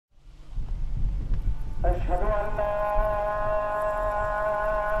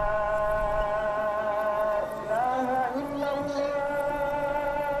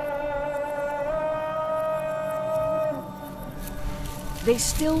They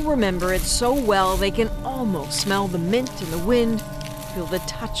still remember it so well they can almost smell the mint in the wind, feel the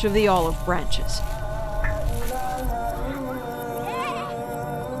touch of the olive branches.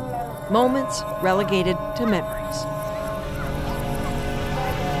 Moments relegated to memories.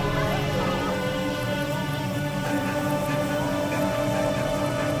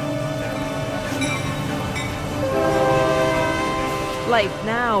 Life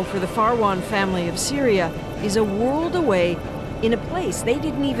now for the Farwan family of Syria is a world away in a place they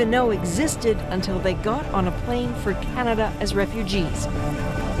didn't even know existed until they got on a plane for Canada as refugees.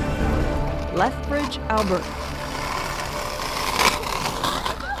 Lethbridge, Alberta.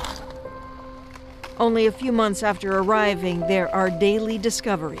 Only a few months after arriving, there are daily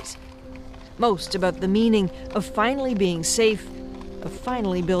discoveries. Most about the meaning of finally being safe, of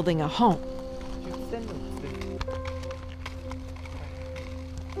finally building a home.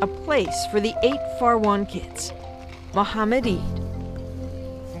 A place for the 8 Farwan kids. Mohammed Eid,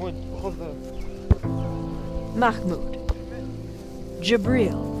 Mahmoud,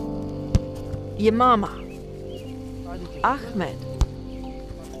 Jibril, Yamama, Ahmed,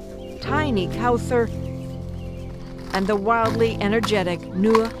 Tiny Kauthar, and the wildly energetic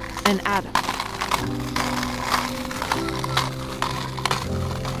Noor and Adam.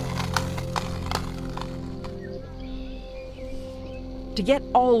 To get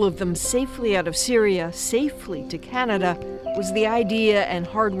all of them safely out of Syria, safely to Canada, was the idea and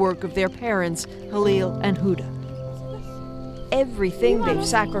hard work of their parents, Halil and Huda. Everything they've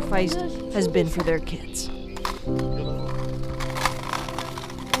sacrificed has been for their kids.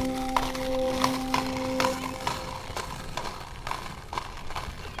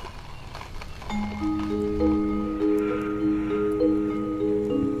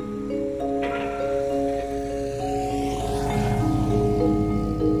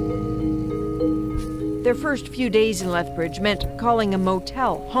 Their first few days in Lethbridge meant calling a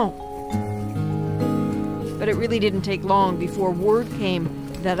motel home. But it really didn't take long before word came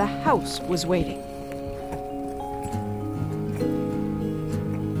that a house was waiting.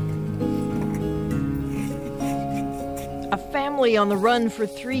 A family on the run for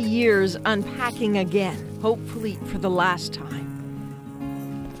 3 years, unpacking again, hopefully for the last time.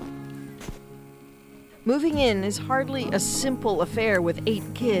 Moving in is hardly a simple affair with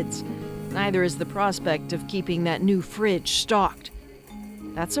 8 kids. Neither is the prospect of keeping that new fridge stocked.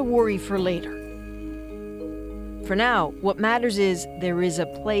 That's a worry for later. For now, what matters is there is a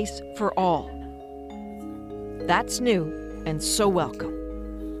place for all. That's new and so welcome.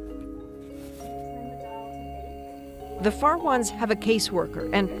 The Farwans have a caseworker,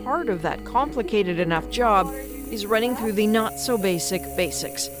 and part of that complicated enough job is running through the not-so-basic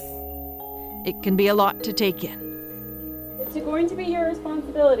basics. It can be a lot to take in. It's going to be your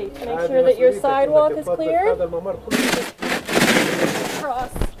responsibility to make sure that your sidewalk is clear.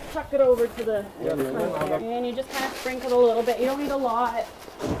 Cross, tuck it over to the front, and you just kind of sprinkle a little bit. You don't need a lot.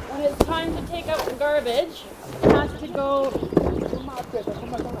 When it's time to take out the garbage, it has to go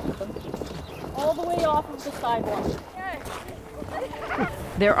all the way off of the sidewalk.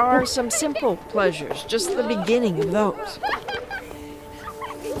 There are some simple pleasures, just the beginning of those.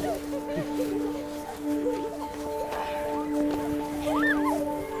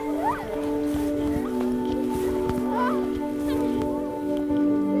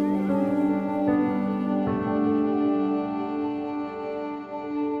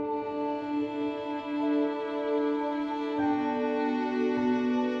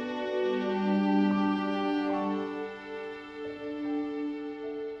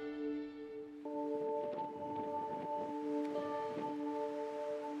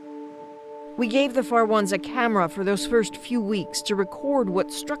 We gave the Farwans a camera for those first few weeks to record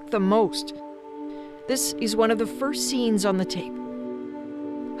what struck them most. This is one of the first scenes on the tape.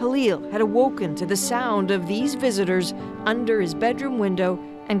 Halil had awoken to the sound of these visitors under his bedroom window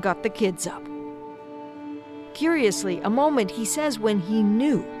and got the kids up. Curiously, a moment he says when he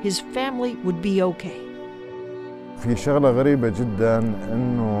knew his family would be okay. في شغلة غريبة جدا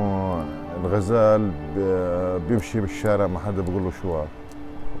إنه الغزال بيمشي بالشارع ما حدا بيقول له شو،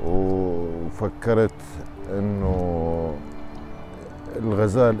 وفكرت إنه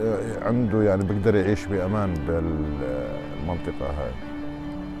الغزال عنده يعني بيقدر يعيش بأمان بالمنطقة هاي،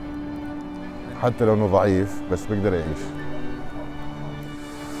 حتى لو إنه ضعيف بس بيقدر يعيش.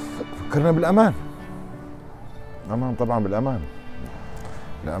 فكرنا بالأمان. الأمان طبعا بالأمان.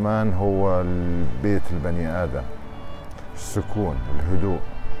 الأمان هو البيت البني آدم، السكون، الهدوء.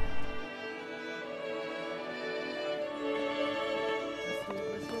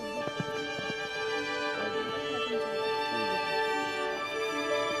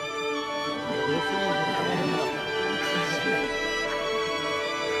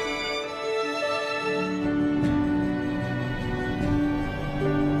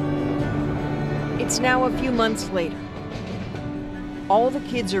 It's now a few months later. All the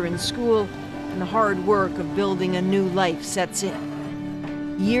kids are in school, and the hard work of building a new life sets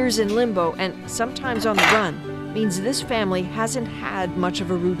in. Years in limbo, and sometimes on the run, means this family hasn't had much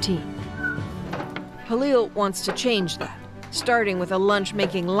of a routine. Halil wants to change that, starting with a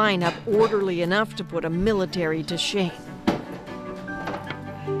lunch-making lineup orderly enough to put a military to shame.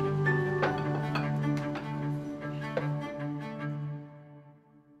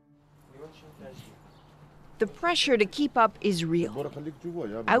 The pressure to keep up is real.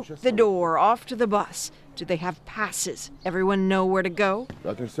 Out the door, off to the bus. Do they have passes? Everyone know where to go?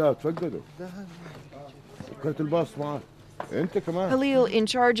 Halil in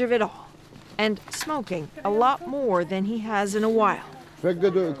charge of it all. And smoking a lot more than he has in a while.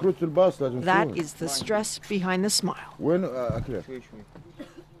 That is the stress behind the smile.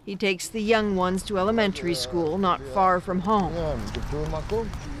 He takes the young ones to elementary school not far from home.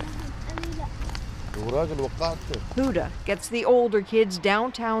 Huda gets the older kids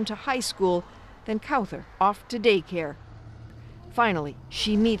downtown to high school, then Kauthar off to daycare. Finally,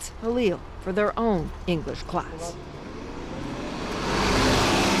 she meets Halil for their own English class.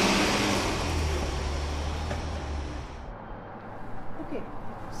 Okay,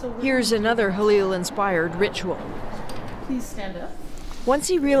 so here's another Halil-inspired ritual. Please stand up. Once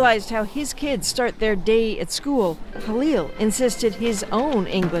he realized how his kids start their day at school, Halil insisted his own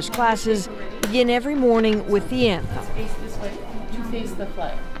English classes begin every morning with the anthem. Face this way to face the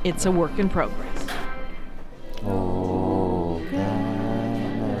flag. It's a work in progress. Oh,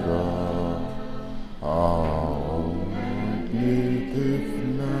 Canada, our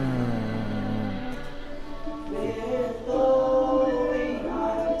native land.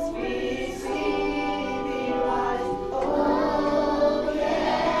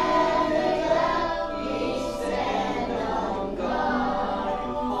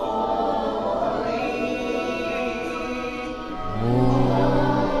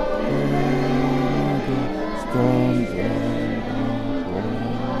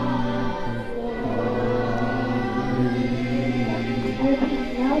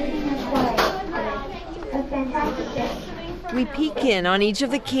 We peek in on each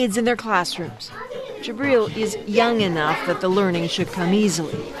of the kids in their classrooms. Jibril is young enough that the learning should come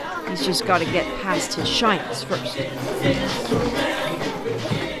easily. He's just got to get past his shyness first.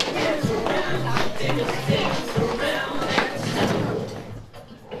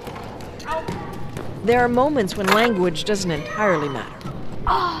 There are moments when language doesn't entirely matter.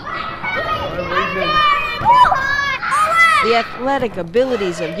 The athletic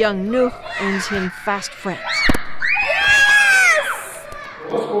abilities of young Nuh earns him fast friends.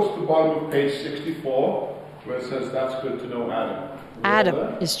 Let's go to the bottom of page 64, where it says, "That's good to know, Adam."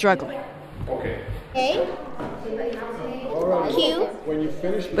 Adam is struggling. Okay. A, Q,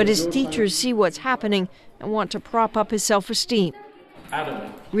 But his teachers see what's happening and want to prop up his self-esteem.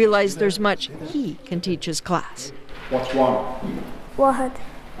 Adam. Realize there's much he can teach his class. What's one? واحد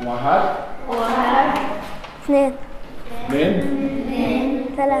Wahad? اثنين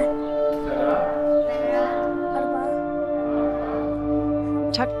Min? ثلاث Tada? أربعة.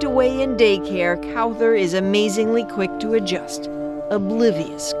 Tucked away in daycare, Kauthar is amazingly quick to adjust.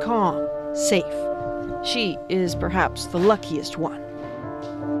 Oblivious, calm, safe. She is perhaps the luckiest one.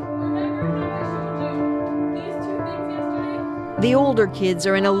 The older kids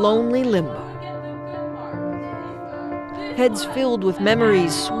are in a lonely limbo. Heads filled with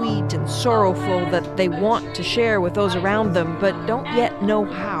memories, sweet and sorrowful, that they want to share with those around them, but don't yet know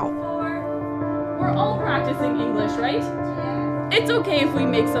how. We're all practicing English, right? It's okay if we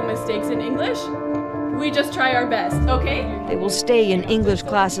make some mistakes in English. We just try our best, okay? They will stay in English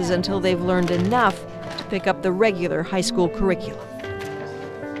classes until they've learned enough to pick up the regular high school curriculum.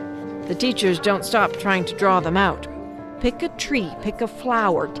 The teachers don't stop trying to draw them out. Pick a tree, pick a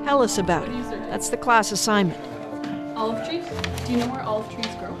flower, tell us about it. That's the class assignment. Olive trees? Do you know where olive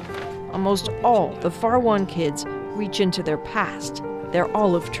trees grow? Almost all the Farwan kids reach into their past, their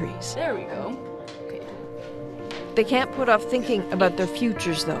olive trees. There we go. They can't put off thinking about their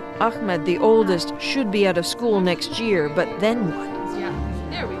futures, though. Ahmed, the oldest, should be out of school next year, but then what? Yeah,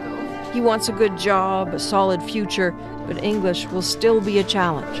 there we go. He wants a good job, a solid future, but English will still be a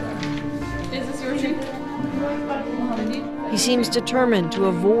challenge. Is this your tree? He seems determined to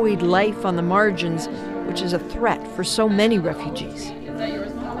avoid life on the margins, which is a threat for so many refugees. Is that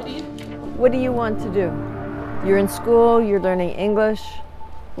yours, Mohammed? What do you want to do? You're in school, you're learning English.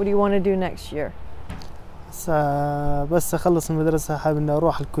 What do you want to do next year? بس أخلص المدرسة حابب إني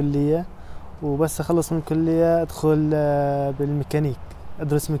أروح الكلية وبس أخلص من الكلية أدخل بالميكانيك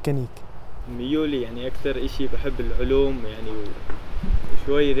أدرس ميكانيك. ميولي يعني أكثر إشي بحب العلوم يعني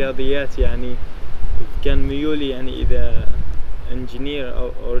وشوي رياضيات يعني كان ميولي يعني إذا engineer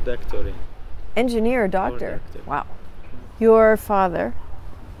or doctor يعني. Engineer or doctor? Wow. Your father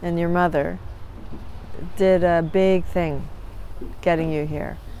and your mother did a big thing getting you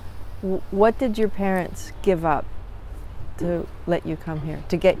here. What did your parents give up to let you come here,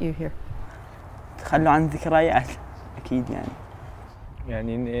 to get you here? تخلوا عن ذكريات أكيد يعني.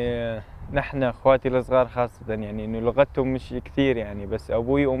 يعني نحن اخواتي الصغار خاصة يعني انه لغتهم مش كثير يعني، بس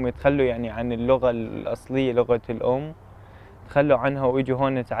ابوي وامي تخلوا يعني عن اللغة الاصلية لغة الام، تخلوا عنها واجوا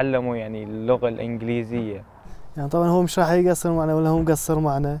هون تعلموا يعني اللغة الانجليزية. يعني طبعا هو مش راح يقصر معنا ولا هو مقصر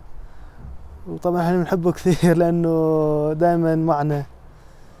معنا، وطبعا احنا بنحبه كثير لانه دائما معنا،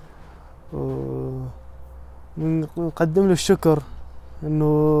 ونقدم له الشكر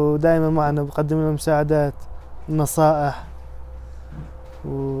انه دائما معنا، بقدم له مساعدات ونصائح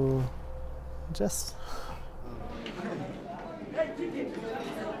just.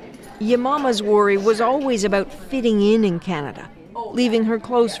 Yamama's worry was always about fitting in Canada, leaving her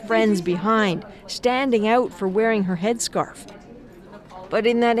close friends behind, standing out for wearing her headscarf. But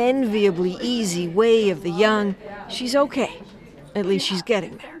in that enviably easy way of the young, she's okay. At least she's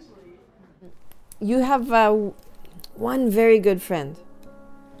getting there. You have one very good friend.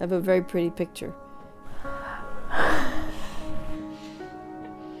 I have a very pretty picture.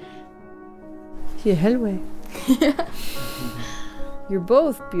 يا حلوة. You're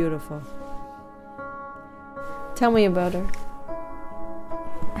both beautiful. Tell me about her.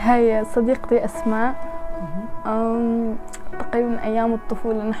 هي صديقتي أسماء. تقريبا أيام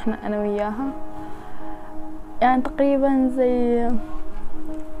الطفولة نحن أنا وياها، يعني تقريبا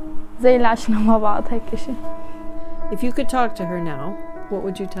زي اللي عشنا مع بعض هيك إشي. If you could talk to her now, what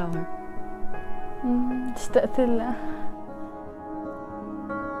would you tell her? اشتقت لها.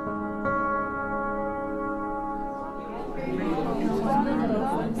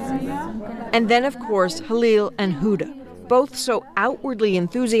 And then, of course, Halil and Huda, both so outwardly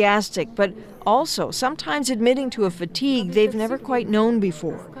enthusiastic, but also sometimes admitting to a fatigue they've never quite known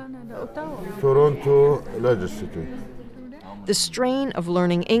before. Toronto Legislature. The strain of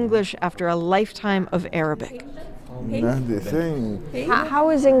learning English after a lifetime of Arabic. How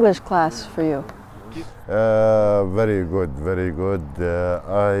is English class for you? Very good, very good.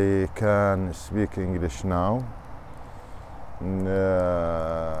 I can speak English now.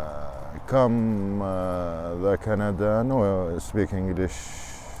 Come the Canada, no, speak English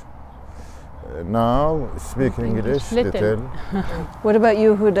now, speak English little. What about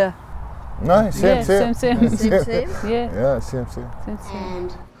you, Huda? No, same. Yeah, same. And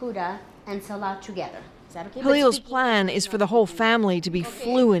Huda and Salah together. Is that okay? Halil's plan is for the whole family to be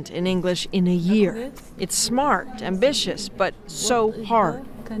fluent in English in a year. It's smart, ambitious, but so hard.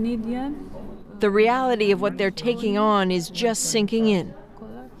 The reality of what they're taking on is just sinking in,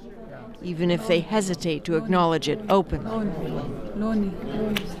 even if they hesitate to acknowledge it openly.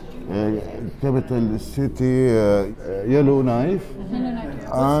 Capital city, Yellowknife.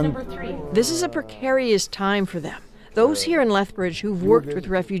 This is a precarious time for them. Those here in Lethbridge who've worked with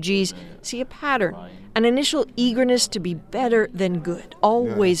refugees see a pattern, an initial eagerness to be better than good,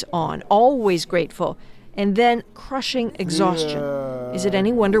 always on, always grateful, and then crushing exhaustion. Is it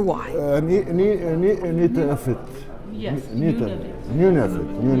any wonder why? Need effort. Yes. New effort.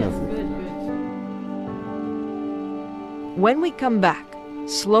 When we come back,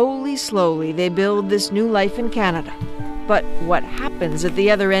 slowly they build this new life in Canada. But what happens at the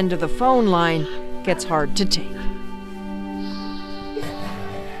other end of the phone line gets hard to take.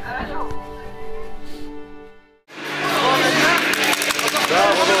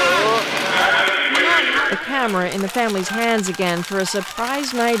 The camera in the family's hands again for a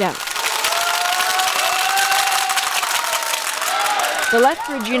surprise night out. The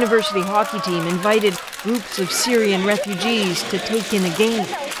Lethbridge University hockey team invited groups of Syrian refugees to take in a game.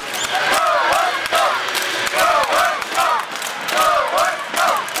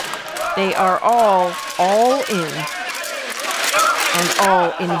 They are all in, and all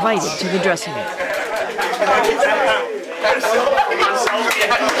invited to the dressing room.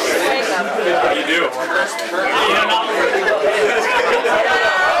 How do you do?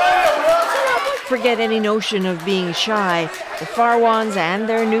 Forget any notion of being shy. The Farwans and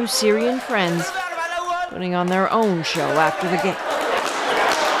their new Syrian friends putting on their own show after the game.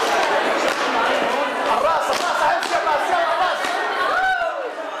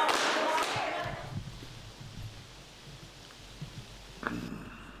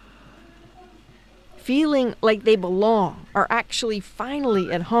 Feeling like they belong, are actually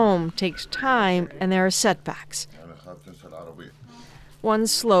finally at home, takes time, and there are setbacks. One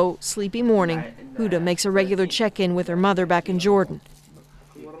slow, sleepy morning, Huda makes a regular check-in with her mother back in Jordan.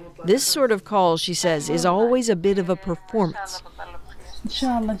 This sort of call, she says, is always a bit of a performance. إن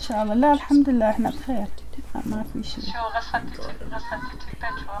شاء الله إن شاء الله. لا الحمد لله إحنا بخير. ما في شيء.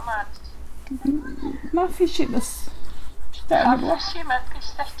 ما في شيء بس. ما في شيء ما تكش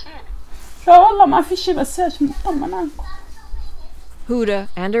تحكيلي. لا والله ما في شيء بس إيش نطمن عنكم. Huda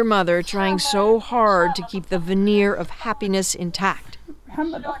and her mother trying so hard to keep the veneer of happiness intact.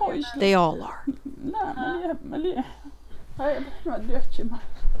 They all are.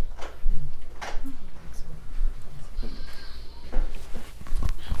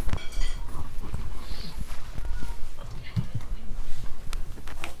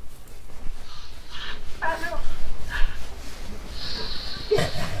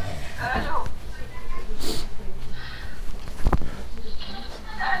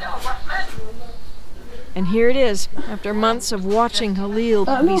 And here it is, after months of watching Halil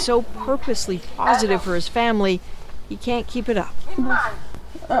be so purposely positive for his family, he can't keep it up.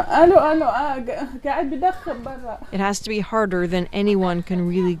 It has to be harder than anyone can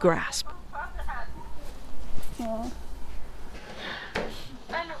really grasp.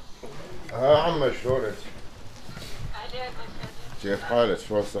 عمي شلونك؟ كيف حالك؟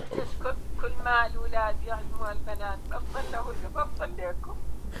 شلون صحتك؟ كل ما الأولاد يعلموا البنات بفضل لهم بفضل لكم.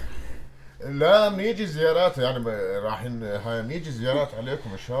 لا بنيجي زيارات يعني رايحين هاي بنيجي زيارات عليكم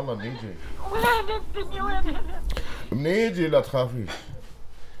ان شاء الله بنيجي. وين الدنيا وين؟ بنيجي لا تخافيش.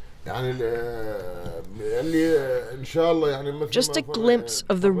 يعني اللي ان شاء الله يعني مثل Just a glimpse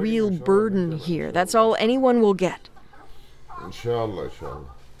of the real burden here. That's all anyone will get. ان شاء الله ان شاء الله.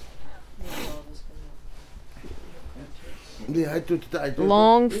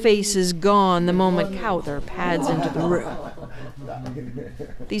 Long faces gone the moment Kauthar pads into the room.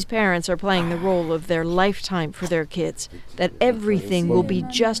 These parents are playing the role of their lifetime for their kids, that everything will be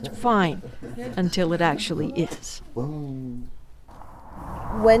just fine until it actually is.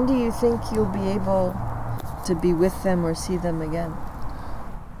 When do you think you'll be able to be with them or see them again?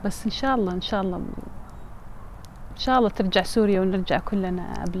 بس إن شاء الله إن شاء الله إن شاء الله ترجع سوريا ونرجع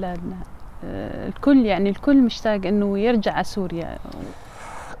كلنا أبلادنا. الكل يعني الكل مشتاق إنه يرجع على سوريا.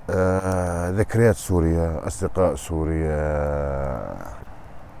 ذكريات سوريا، أصدقاء سوريا،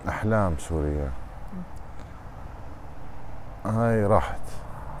 أحلام سوريا، هاي راحت.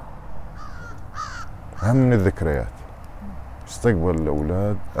 أهم من الذكريات. مستقبل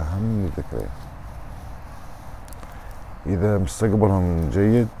الأولاد أهم من الذكريات. إذا مستقبلهم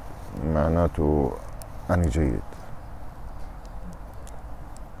جيد معناته أنا جيد.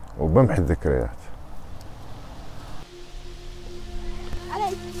 وبمحي الذكريات.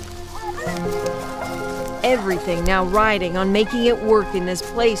 Everything now riding on making it work in this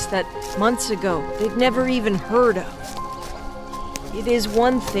place that months ago they'd never even heard of. It is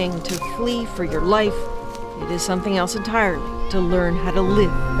one thing to flee for your life. It is something else entirely to learn how to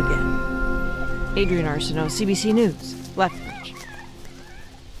live again. Adrienne Arsenault, CBC News, Left.